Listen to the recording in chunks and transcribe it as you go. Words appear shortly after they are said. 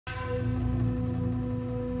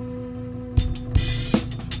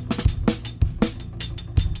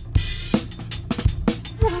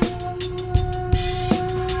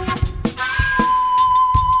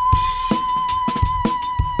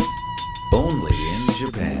Only in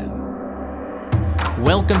Japan.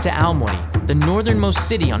 Welcome to Aomori, the northernmost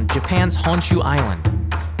city on Japan's Honshu Island.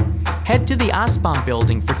 Head to the Aspan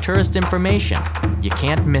building for tourist information. You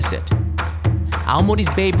can't miss it. Aomori's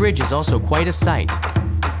Bay Bridge is also quite a sight.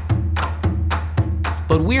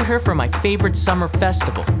 But we're here for my favorite summer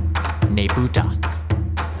festival, Nebuta.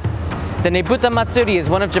 The Nebuta Matsuri is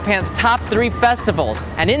one of Japan's top 3 festivals,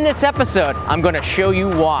 and in this episode, I'm going to show you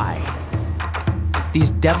why.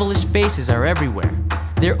 These devilish faces are everywhere.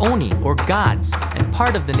 They're oni, or gods, and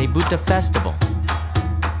part of the Nebuta festival.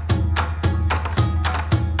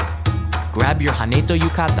 Grab your Haneto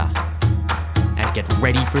yukata and get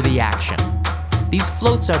ready for the action. These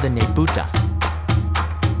floats are the Nebuta,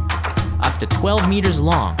 up to 12 meters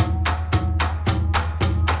long.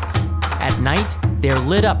 At night, they're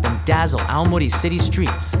lit up and dazzle Aomori city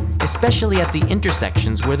streets, especially at the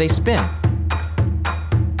intersections where they spin.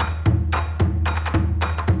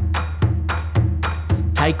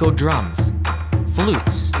 Taiko drums,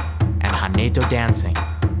 flutes, and Haneto dancing.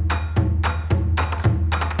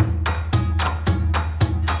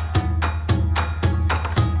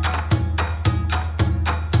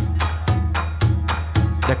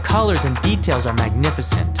 The colors and details are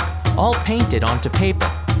magnificent, all painted onto paper.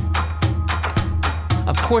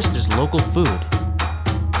 Of course, there's local food.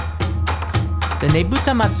 The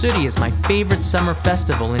Nebuta Matsuri is my favorite summer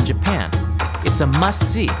festival in Japan. It's a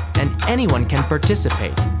must-see, and anyone can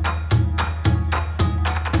participate.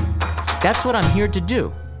 That's what I'm here to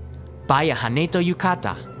do. Buy a Haneto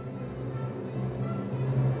yukata.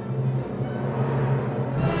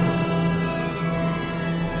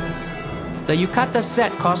 The yukata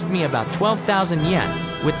set cost me about 12,000 yen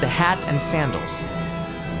with the hat and sandals.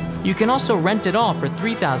 You can also rent it all for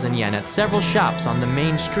 3,000 yen at several shops on the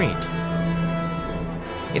main street.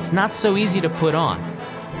 It's not so easy to put on,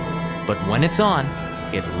 but when it's on,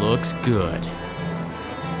 it looks good.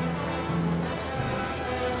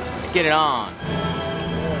 Let's get it on.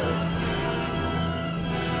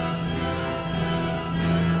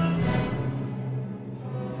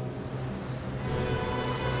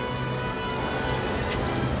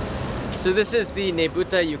 So this is the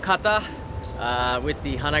Nebuta yukata with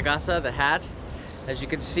the hanagasa, the hat. As you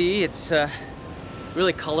can see, it's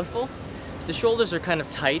really colorful. The shoulders are kind of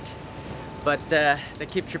tight, but that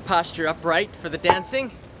keeps your posture upright for the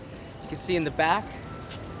dancing. You can see in the back,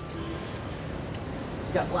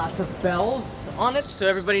 it's got lots of bells on it so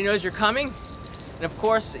everybody knows you're coming. And of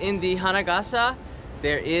course, in the hanagasa,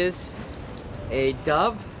 there is a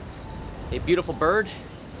dove, a beautiful bird.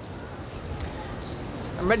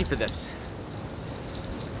 I'm ready for this.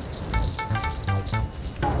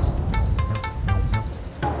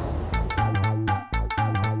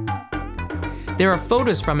 There are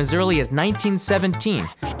photos from as early as 1917,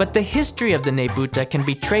 but the history of the Nebuta can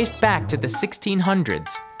be traced back to the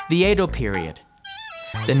 1600s, the Edo period.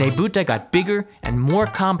 The Nebuta got bigger and more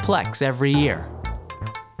complex every year.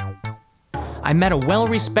 I met a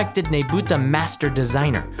well-respected Nebuta master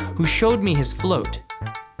designer who showed me his float.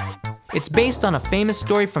 It's based on a famous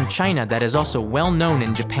story from China that is also well known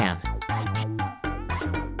in Japan.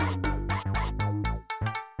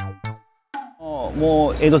 も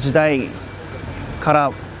う江戸時代か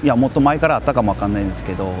らいやもっと前からあったかもわかんないんです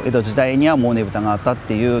けど、江戸時代にはもうねぶたがあったっ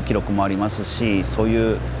ていう記録もありますし、そう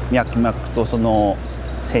いう脈々とその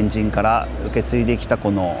先人から受け継いできた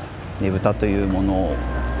このねぶたというものを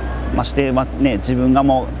ましてね、自分が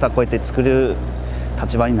もうこうやって作る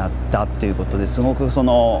立場になったっていうことですごくそ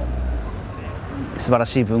の素晴ら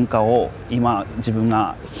しい文化を今自分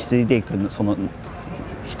が引き継いでいくその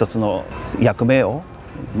一つの役目を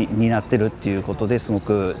担ってるっていうことですご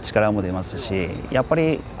く力も出ますし、やっぱ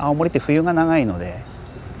り青森って冬が長いので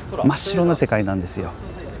真っ白な世界なんですよ。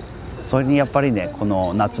それにやっぱりね、こ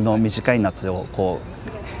の夏の短い夏をこ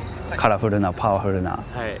うカラフルなパワフルな、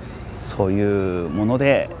はい、そういうもの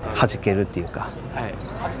で弾けるっていうか、はい、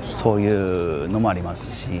そういうのもありま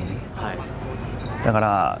すし、はい、だか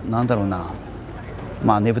らなんだろうな、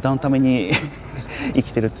まあねぶたのために生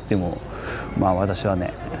きてるっつってもまあ私は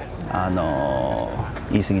ね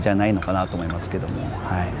言い過ぎじゃないのかなと思いますけども、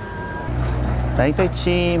はい、大体チ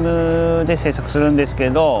ームで制作するんですけ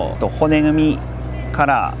ど、骨組みか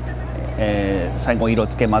ら、最後色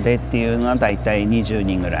付けまでっていうのは大体20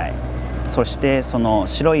人ぐらい、そしてその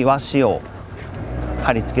白い和紙を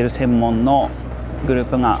貼り付ける専門のグルー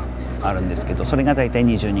プがあるんですけど、それが大体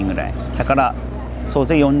20人ぐらいだから総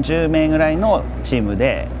勢40名ぐらいのチーム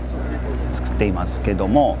で作っていますけど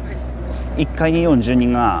も、1回に40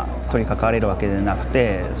人が取り掛かれるわけでなく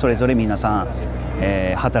て、それぞれ皆さん、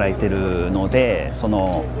働いてるので、そ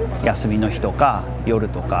の休みの日とか夜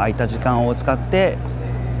とか空いた時間を使って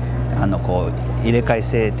こう入れ替え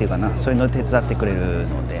制っていうかな、そういうのを手伝ってくれる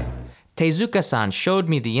ので。Tezuka-san showed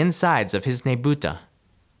me the insides of his Nebuta.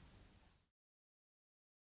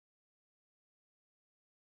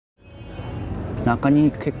 中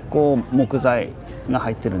に結構木材が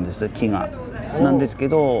入ってるんです、木が。なんですけ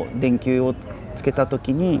ど、電球をつけた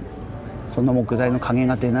時にその木材の影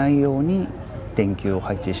が出ないように電球を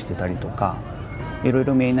配置してたりとか、いろい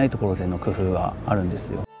ろ見えないところでの工夫はあるんです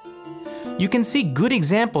よ。You can see good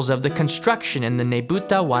examples of the construction in the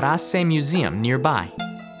Nebuta Warase Museum nearby.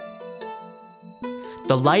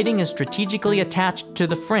 The lighting is strategically attached to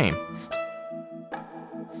the frame,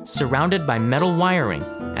 surrounded by metal wiring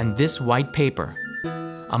and this white paper.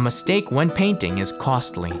 A mistake when painting is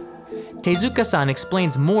costly. Tezuka-san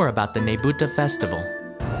explains more about the Nebuta festival.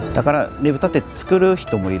 だからねぶたって作る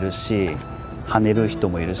人もいるし、跳ねる人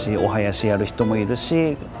もいるし、お囃子やる人もいる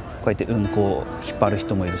し、こうやってうんこを引っ張る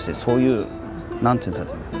人もいるし、そういうなんていうんです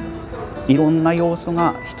か、いろんな要素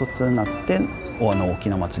が一つになって大き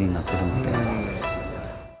な祭りになってるので。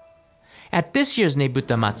At this year's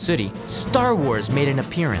Nebuta Matsuri, Star Wars made an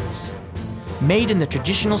appearance. Made in the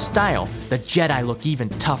traditional style, the Jedi look even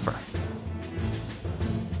tougher.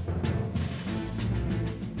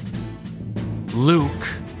 Luke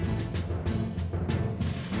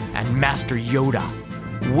and Master Yoda,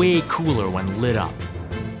 way cooler when lit up.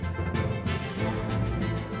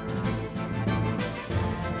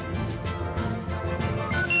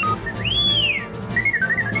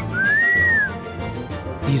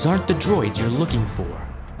 These aren't the droids you're looking for.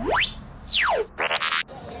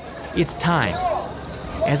 It's time.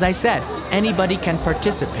 As I said, anybody can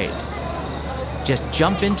participate. Just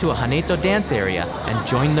jump into a Haneto dance area and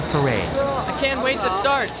join the parade. I can't wait to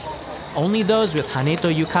start. Only those with Haneto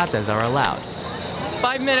yukatas are allowed.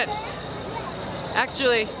 5 minutes.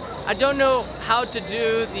 Actually, I don't know how to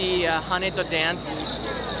do the Haneto dance.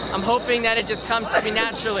 I'm hoping that it just comes to me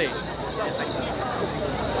naturally.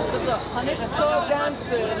 ハネットダンス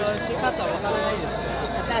の仕方わからないです。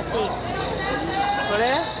私。これ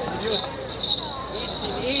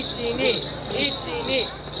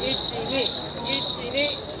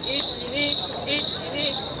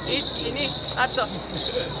？12121212121212あと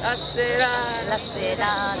ラセララセラ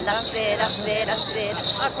ラセラセラセラ。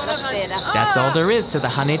あ、この感じ。That's all there is to the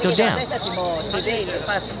Haneto dance.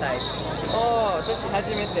 おお、私初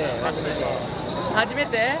めて。初め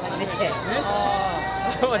て？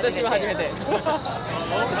私は初めて。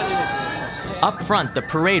Up front, the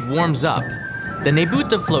parade warms up. The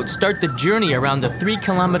Nebuta floats start the journey around the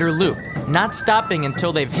 3-kilometer loop, not stopping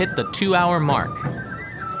until they've hit the 2-hour mark.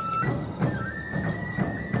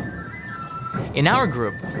 In our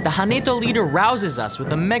group, the Haneto leader rouses us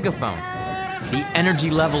with a megaphone. The energy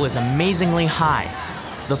level is amazingly high.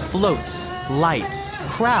 The floats, lights,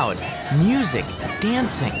 crowd, music,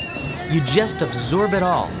 dancing. You just absorb it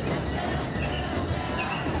all.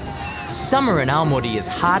 Summer in Aomori is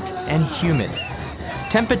hot and humid.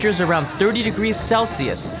 Temperatures around 30 degrees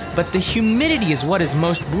Celsius, but the humidity is what is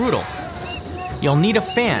most brutal. You'll need a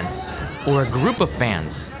fan, or a group of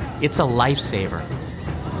fans. It's a lifesaver.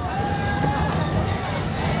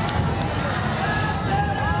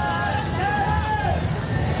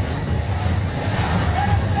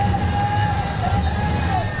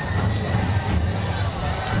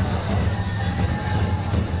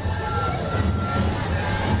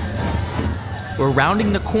 We're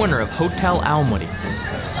rounding the corner of Hotel Aomori.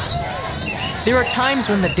 There are times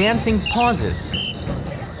when the dancing pauses.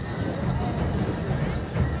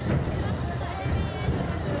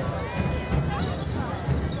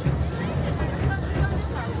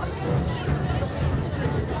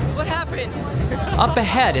 What happened? Up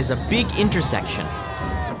ahead is a big intersection.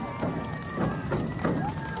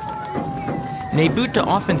 Nebuta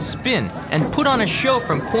often spin and put on a show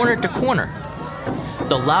from corner to corner.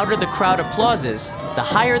 The louder the crowd applauses, the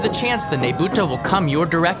higher the chance the Nebuta will come your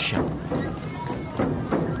direction.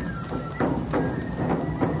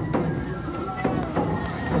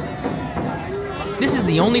 This is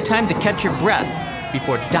the only time to catch your breath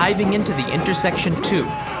before diving into the intersection 2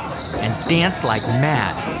 and dance like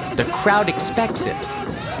mad. The crowd expects it.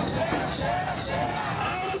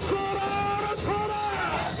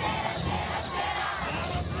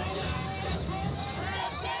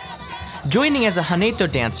 Joining as a Haneto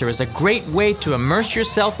dancer is a great way to immerse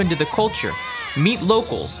yourself into the culture, meet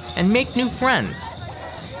locals, and make new friends.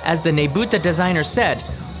 As the Nebuta designer said,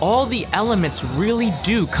 all the elements really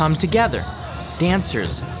do come together.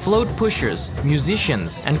 dancers, float pushers,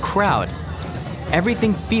 musicians, and crowd.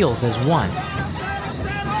 Everything feels as one.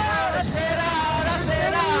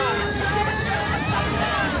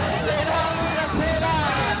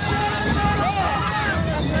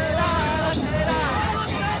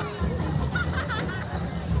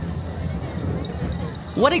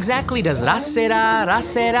 What exactly does Rasera,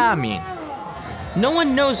 Rasera mean? No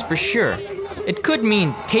one knows for sure. It could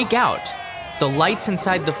mean take out, the lights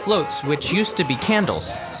inside the floats which used to be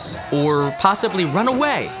candles, or possibly run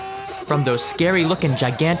away from those scary looking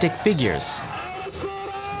gigantic figures.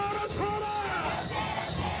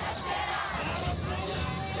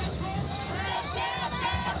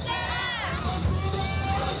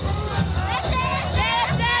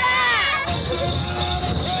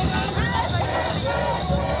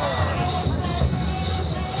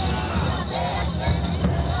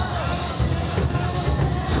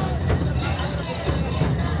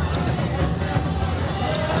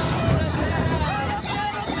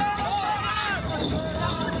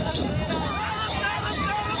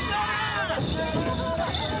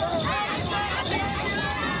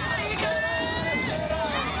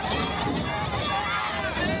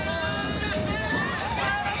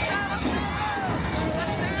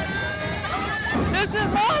 This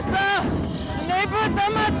is awesome! Nebuta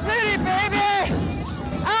Matsuri, baby!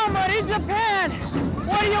 Aomori, Japan!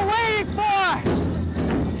 What are you waiting for?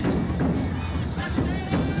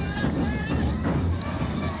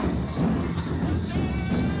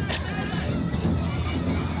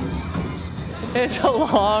 It's a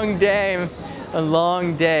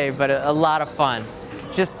long day, but a lot of fun.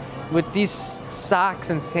 Just with these socks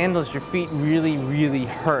and sandals, your feet really, really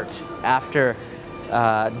hurt after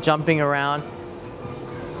jumping around.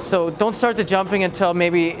 So don't start the jumping until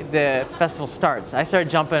maybe the festival starts. I started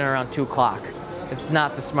jumping around 2 o'clock. It's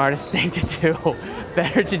not the smartest thing to do.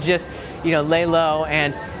 Better to just, lay low,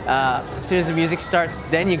 and as soon as the music starts,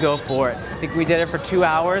 then you go for it. I think we did it for 2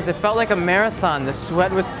 hours. It felt like a marathon. The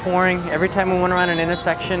sweat was pouring. Every time we went around an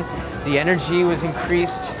intersection, the energy was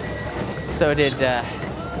increased. So did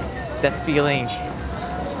that feeling.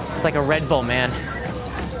 It's like a Red Bull, man.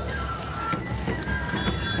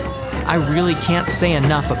 I really can't say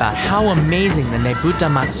enough about how amazing the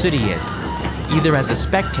Nebuta Matsuri is, either as a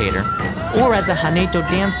spectator or as a Haneto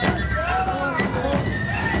dancer.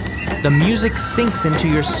 The music sinks into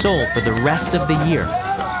your soul for the rest of the year.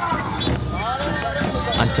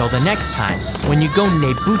 Until the next time, when you go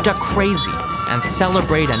Nebuta crazy and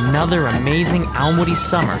celebrate another amazing Aomori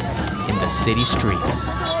summer in the city streets.